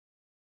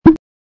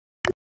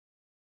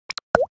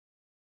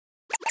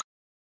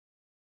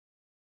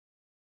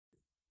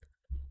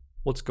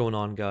What's going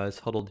on, guys?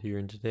 Huddled here,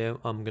 and today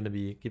I'm going to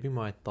be giving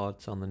my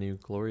thoughts on the new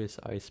Glorious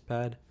Ice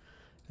Pad.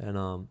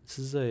 And this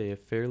is a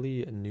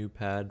fairly new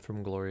pad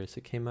from Glorious.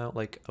 It came out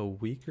like a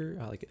week or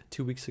like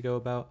 2 weeks ago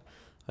about.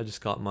 I just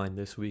got mine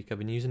this week. I've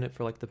been using it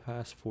for like the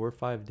past 4 or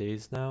 5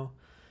 days now,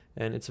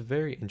 and it's a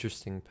very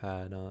interesting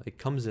pad. It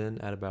comes in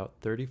at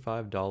about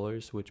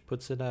 $35, which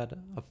puts it at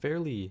a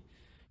fairly,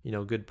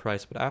 good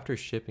price. But after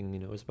shipping,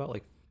 it's about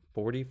like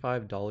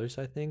 $45,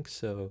 I think.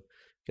 So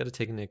you got to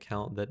take into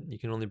account that you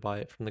can only buy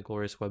it from the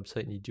Glorious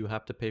website, and you do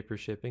have to pay for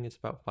shipping. It's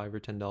about $5 or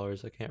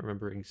 $10. I can't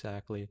remember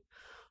exactly.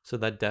 So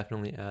that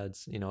definitely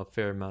adds, a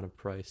fair amount of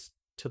price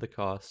to the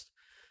cost.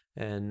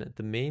 And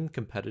the main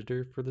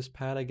competitor for this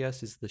pad, I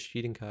guess, is the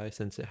Shidenkai,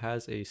 since it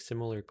has a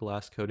similar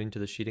glass coating to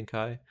the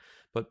Shidenkai.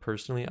 But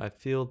personally, I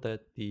feel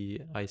that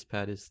the ice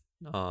pad is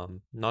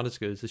not as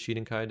good as the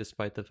Shidenkai,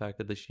 despite the fact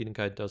that the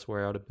Shidenkai does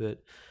wear out a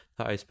bit.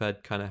 The ice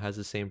pad kind of has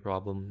the same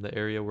problem. The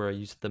area where I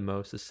use it the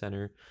most, the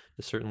center,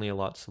 is certainly a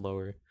lot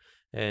slower.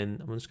 And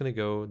I'm just gonna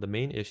go. The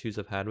main issues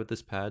I've had with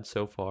this pad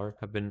so far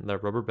have been the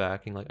rubber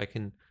backing. Like I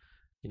can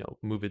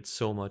move it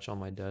so much on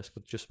my desk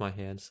with just my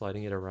hand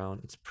sliding it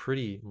around. It's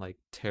pretty like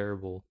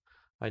terrible.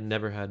 I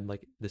never had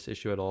like this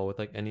issue at all with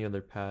like any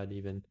other pad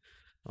even.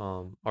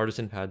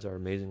 Artisan pads are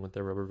amazing with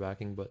their rubber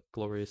backing, but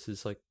Glorious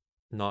is like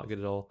not good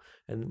at all.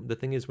 And the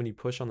thing is when you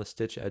push on the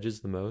stitch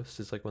edges the most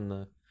is like when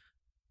the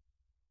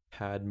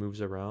pad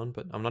moves around,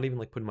 but I'm not even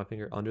like putting my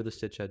finger under the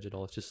stitch edge at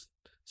all. It's just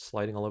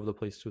sliding all over the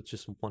place with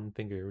just one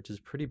finger, which is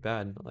pretty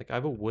bad. Like I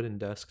have a wooden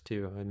desk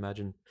too. I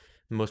imagine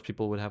most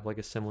people would have like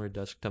a similar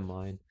desk to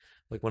mine.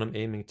 Like when I'm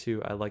aiming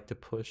too, I like to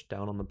push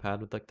down on the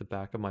pad with like the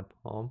back of my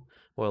palm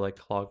or like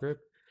claw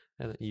grip,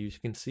 and you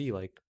can see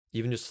like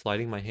even just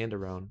sliding my hand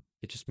around,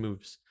 it just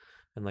moves.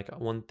 And like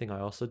one thing I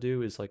also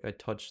do is like I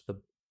touch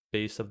the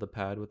base of the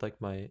pad with like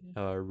my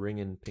ring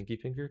and pinky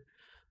finger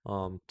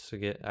to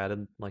get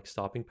added like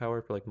stopping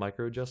power for like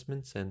micro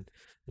adjustments, and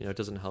it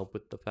doesn't help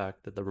with the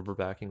fact that the rubber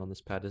backing on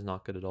this pad is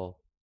not good at all.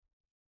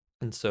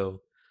 And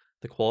so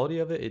the quality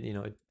of it,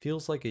 it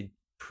feels like a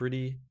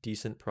pretty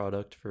decent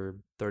product for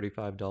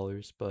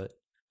 $35, but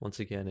once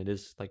again it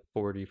is like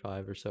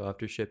 45 or so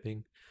after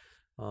shipping.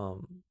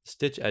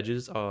 Stitch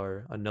edges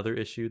are another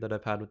issue that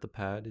I've had with the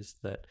pad, is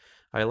that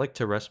I like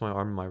to rest my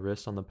arm and my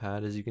wrist on the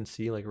pad, as you can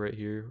see like right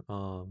here.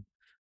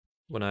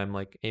 When I'm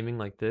like aiming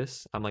like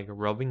this, I'm like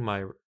rubbing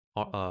my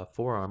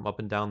forearm up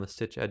and down the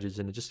stitch edges,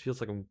 and it just feels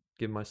like I'm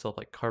giving myself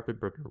like carpet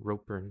burn or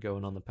rope burn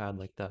going on the pad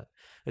like that.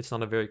 It's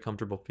not a very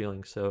comfortable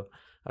feeling. So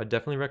I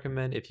definitely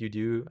recommend, if you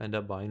do end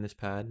up buying this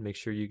pad, make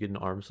sure you get an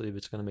arm sleeve.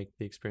 It's going to make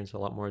the experience a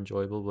lot more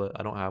enjoyable, but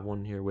I don't have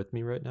one here with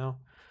me right now.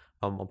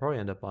 I'll probably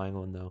end up buying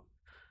one though.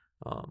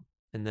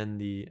 And then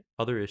the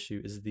other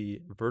issue is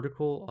the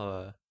vertical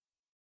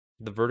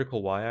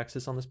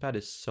y-axis on this pad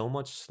is so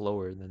much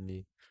slower than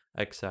the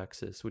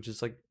x-axis, which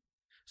is like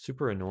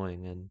super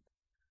annoying, and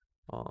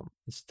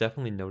it's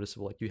definitely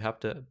noticeable. Like you have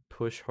to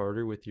push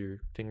harder with your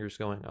fingers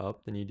going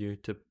up than you do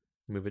to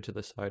move it to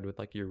the side with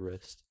like your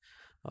wrist.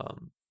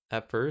 Um,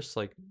 at first,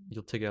 like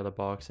you'll take it out of the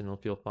box and it'll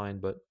feel fine,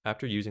 but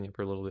after using it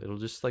for a little bit, it'll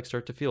just like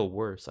start to feel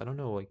worse. I don't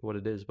know like what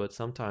it is, but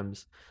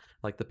sometimes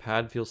like the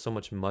pad feels so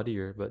much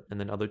muddier, but and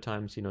then other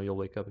times, you'll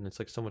wake up and it's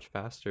like so much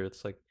faster.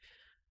 It's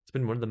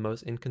been one of the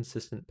most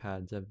inconsistent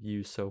pads I've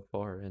used so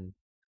far, and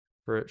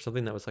for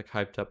something that was like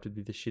hyped up to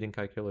be the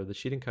Shidenkai killer, the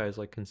Shidenkai is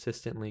like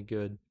consistently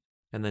good,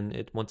 and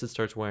then once it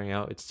starts wearing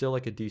out, it's still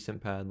like a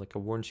decent pad. Like a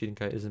worn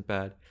Shidenkai isn't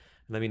bad.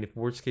 And I mean, if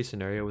worst case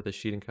scenario with a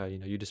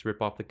Shidenkai, you just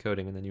rip off the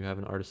coating and then you have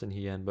an artisan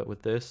Hien. But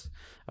with this,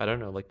 I don't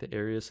know, like the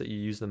areas that you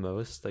use the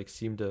most like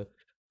seem to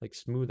like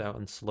smooth out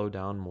and slow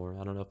down more.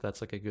 I don't know if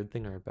that's like a good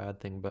thing or a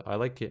bad thing, but I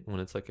like it when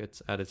it's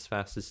at its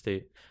fastest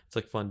state. It's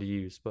like fun to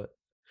use, but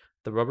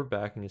the rubber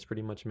backing has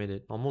pretty much made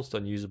it almost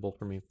unusable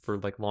for me for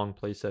like long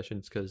play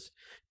sessions, because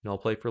I'll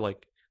play for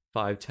like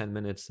 5-10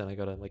 minutes, then I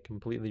gotta like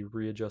completely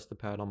readjust the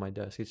pad on my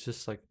desk. It's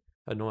just like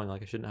annoying.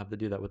 Like I shouldn't have to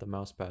do that with a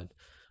mouse pad.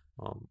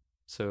 um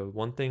so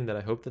one thing that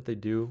I hope that they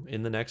do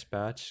in the next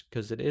batch,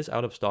 because it is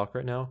out of stock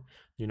right now,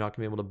 you're not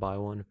gonna be able to buy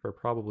one for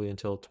probably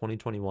until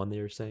 2021, they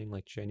were saying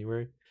like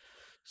January.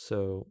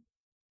 So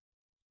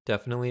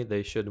definitely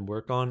they should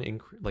work on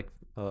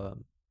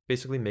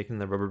basically making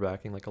the rubber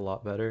backing like a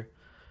lot better.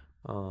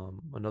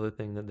 Another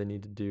thing that they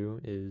need to do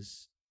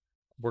is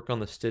work on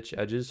the stitch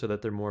edges so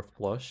that they're more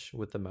flush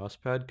with the mouse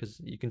pad, because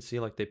you can see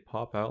like they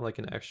pop out like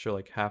an extra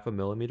like half a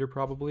millimeter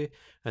probably,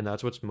 and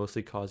that's what's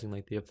mostly causing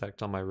like the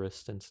effect on my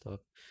wrist and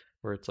stuff,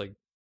 where it's like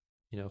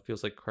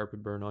feels like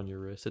carpet burn on your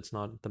wrist. It's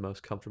not the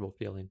most comfortable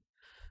feeling.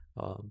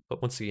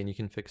 But once again, you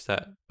can fix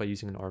that by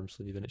using an arm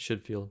sleeve, and it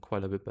should feel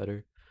quite a bit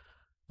better.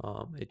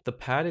 The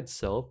pad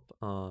itself,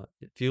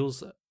 it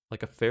feels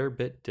like a fair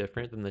bit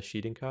different than the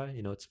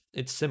Shidenkai.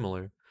 It's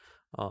similar.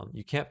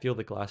 You can't feel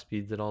the glass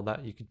beads and all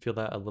that. You can feel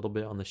that a little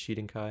bit on the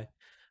Shidenkai,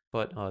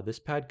 but this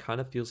pad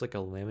kind of feels like a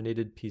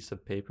laminated piece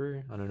of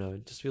paper. I don't know.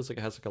 It just feels like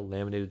it has like a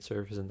laminated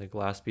surface, and the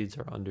glass beads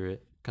are under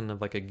it. Kind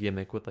of like a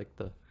gimmick with like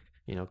the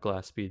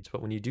glass beads.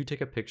 But when you do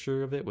take a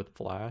picture of it with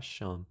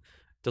flash,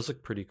 does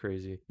look pretty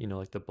crazy. You know,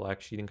 like the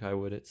black Shidenkai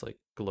wood, it's like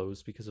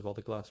glows because of all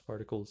the glass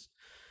particles.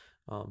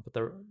 But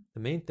the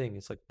main thing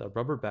is like the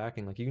rubber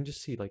backing. Like you can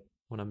just see like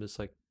when I'm just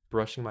like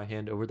brushing my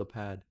hand over the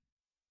pad,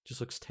 just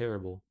looks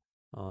terrible.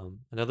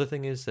 Another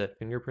thing is that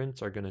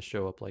fingerprints are gonna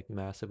show up like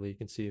massively. You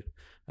can see if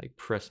I like,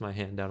 press my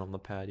hand down on the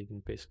pad, you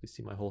can basically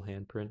see my whole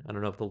handprint. I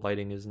don't know if the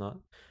lighting is not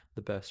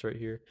the best right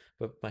here,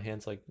 but my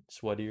hand's like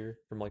sweatier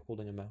from like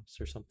holding a mouse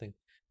or something.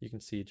 You can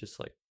see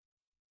just like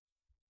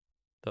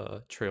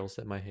the trails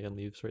that my hand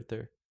leaves right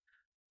there.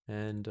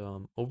 And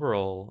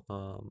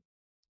overall,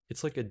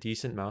 it's like a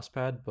decent mouse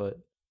pad, but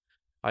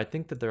I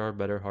think that there are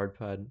better hard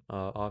pad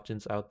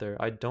options out there.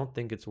 I don't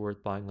think it's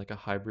worth buying like a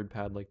hybrid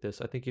pad like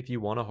this. I think if you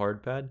want a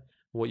hard pad,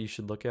 what you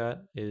should look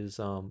at is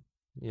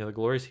the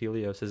Glorious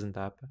Helios isn't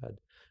that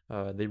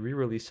bad. They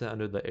re-released it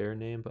under the Air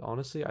name, but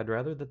honestly, I'd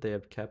rather that they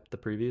have kept the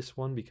previous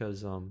one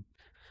because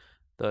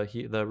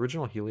the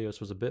original Helios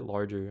was a bit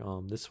larger.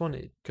 This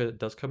one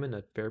does come in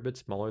a fair bit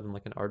smaller than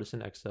like an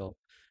Artisan XL,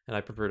 and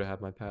I prefer to have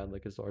my pad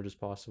like as large as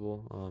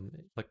possible.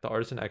 Like the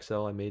Artisan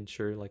XL, I made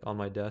sure like on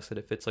my desk that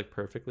it fits like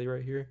perfectly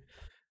right here,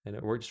 and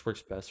just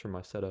works best for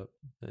my setup.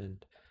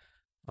 And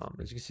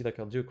as you can see, like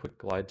I'll do a quick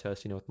glide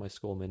test, with my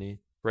Skull Mini.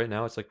 Right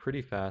now it's like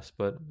pretty fast,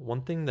 but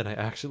one thing that I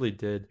actually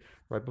did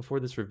right before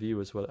this review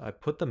was what I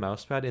put the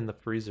mouse pad in the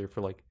freezer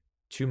for like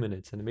 2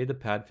 minutes, and it made the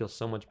pad feel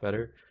so much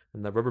better.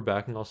 And the rubber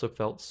backing also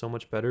felt so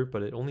much better,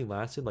 but it only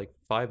lasted like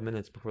 5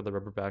 minutes before the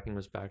rubber backing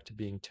was back to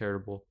being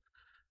terrible.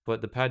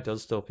 But the pad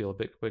does still feel a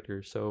bit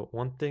quicker. So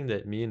one thing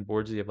that me and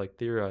Boardsy have like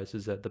theorized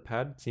is that the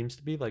pad seems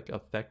to be like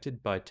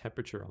affected by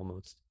temperature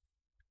almost.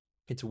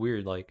 It's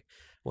weird, like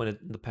when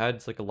the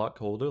pad's like a lot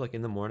colder, like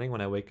in the morning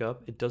when I wake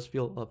up, it does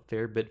feel a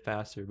fair bit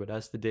faster, but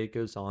as the day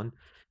goes on,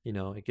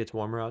 it gets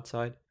warmer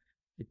outside,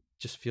 it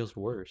just feels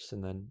worse.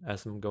 And then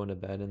as I'm going to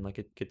bed and like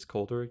it gets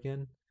colder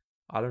again,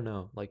 I don't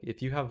know. Like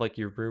if you have like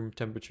your room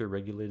temperature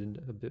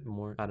regulated a bit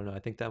more, I don't know, I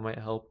think that might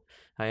help.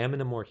 I am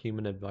in a more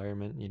humid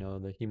environment,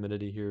 the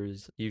humidity here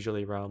is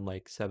usually around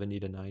like 70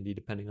 to 90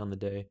 depending on the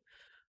day.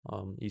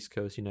 East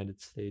Coast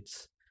United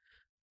States.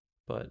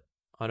 But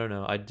I don't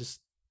know. I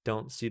just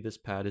don't see this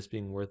pad as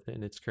being worth it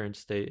in its current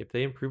state. If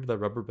they improve the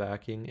rubber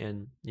backing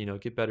and,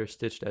 get better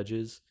stitched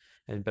edges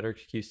and better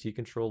QC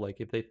control, like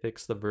if they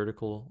fix the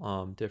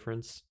vertical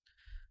difference,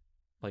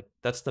 like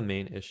that's the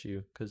main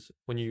issue. Because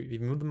when you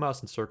move the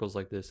mouse in circles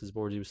like this, as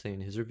Borgi was saying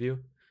in his review,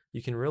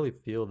 you can really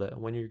feel that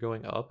when you're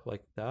going up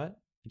like that,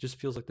 it just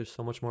feels like there's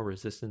so much more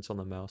resistance on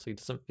the mouse. Like it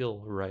doesn't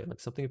feel right. Like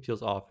something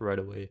feels off right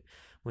away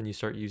when you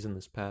start using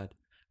this pad.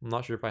 I'm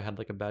not sure if I had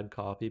like a bad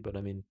copy, but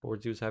I mean,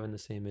 Borgi was having the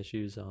same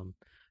issues.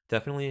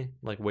 Definitely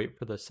like wait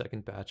for the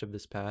second batch of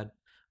this pad.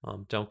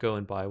 Don't go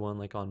and buy one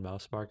like on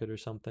Mouse Market or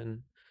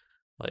something.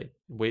 Like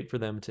wait for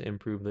them to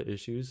improve the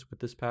issues with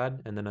this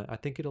pad, and then I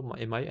think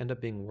it might end up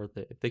being worth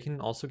it if they can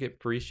also get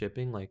free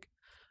shipping. Like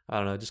I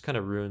don't know, it just kind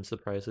of ruins the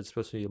price. It's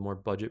supposed to be a more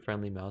budget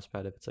friendly mouse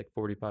pad if it's like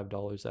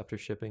 $45 after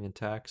shipping and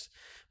tax,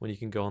 when you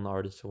can go on the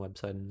Artisan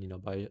website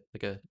and buy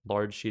like a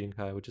large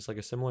Shidenkai, which is like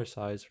a similar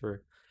size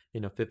for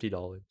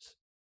 $50.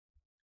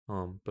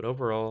 But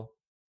overall,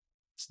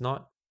 it's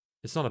not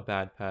it's not a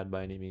bad pad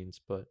by any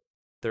means, but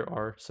there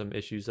are some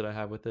issues that I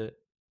have with it.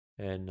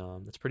 And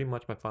that's pretty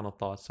much my final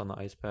thoughts on the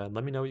ice pad.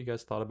 Let me know what you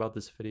guys thought about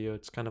this video.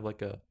 It's kind of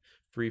like a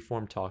free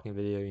form talking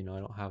video. I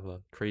don't have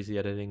a crazy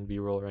editing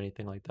B-roll or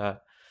anything like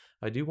that.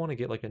 I do want to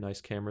get like a nice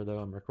camera though.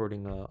 I'm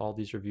recording all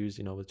these reviews,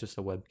 with just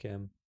a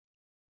webcam.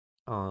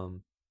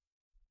 Um,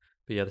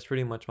 but yeah, that's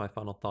pretty much my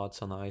final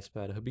thoughts on the ice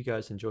pad. I hope you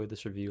guys enjoyed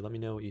this review. Let me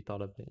know what you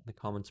thought of it in the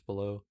comments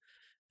below.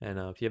 And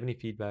if you have any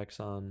feedbacks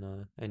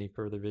on any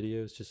further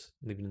videos, just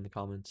leave it in the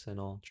comments and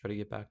I'll try to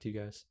get back to you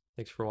guys.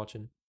 Thanks for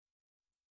watching.